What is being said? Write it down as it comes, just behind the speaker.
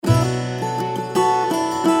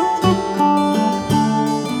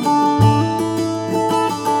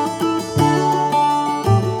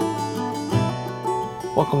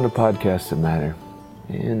Welcome to Podcasts That Matter.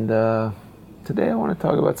 And today I want to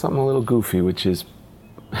talk about something a little goofy, which is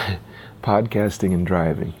podcasting and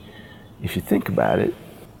driving. If you think about it,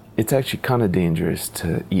 it's actually kind of dangerous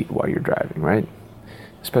to eat while you're driving, right?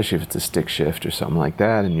 Especially if it's a stick shift or something like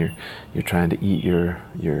that, and you're trying to eat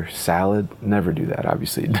your salad. Never do that,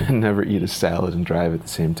 obviously. Never eat a salad and drive at the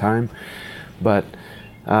same time. But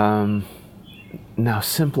now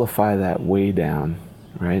simplify that way down,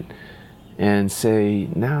 right? And say,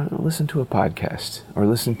 now listen to a podcast or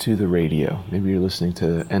listen to the radio. Maybe you're listening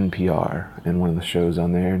to NPR and one of the shows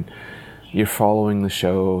on there, and you're following the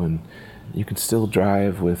show, and you can still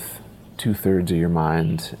drive with 2/3 of your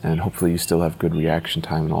mind, and hopefully you still have good reaction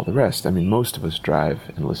time and all the rest. I mean, most of us drive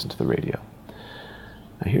and listen to the radio.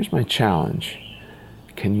 Now here's my challenge.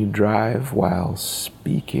 Can you drive while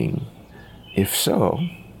speaking? If so,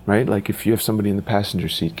 right, like if you have somebody in the passenger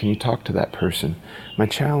seat, can you talk to that person? My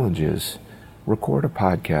challenge is record a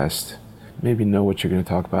podcast, maybe know what you're going to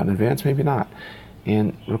talk about in advance, maybe not,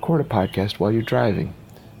 and record a podcast while you're driving.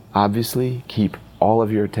 Obviously, keep all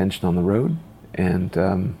of your attention on the road and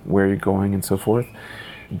where you're going and so forth,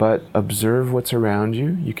 but observe what's around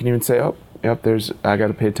you. You can even say, oh, yep, I got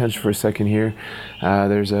to pay attention for a second here.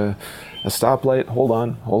 There's a stoplight. Hold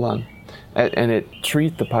on. And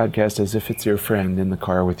treat the podcast as if it's your friend in the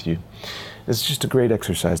car with you. It's just a great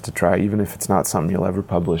exercise to try, even if it's not something you'll ever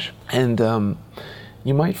publish. And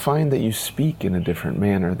you might find that you speak in a different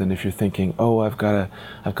manner than if you're thinking, oh, I've got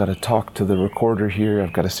to talk to the recorder here.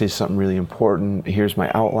 I've got to say something really important. Here's my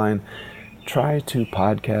outline. Try to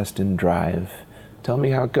podcast and drive. Tell me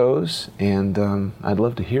how it goes, and I'd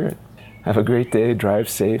love to hear it. Have a great day. Drive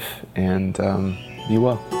safe, and be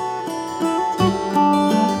well.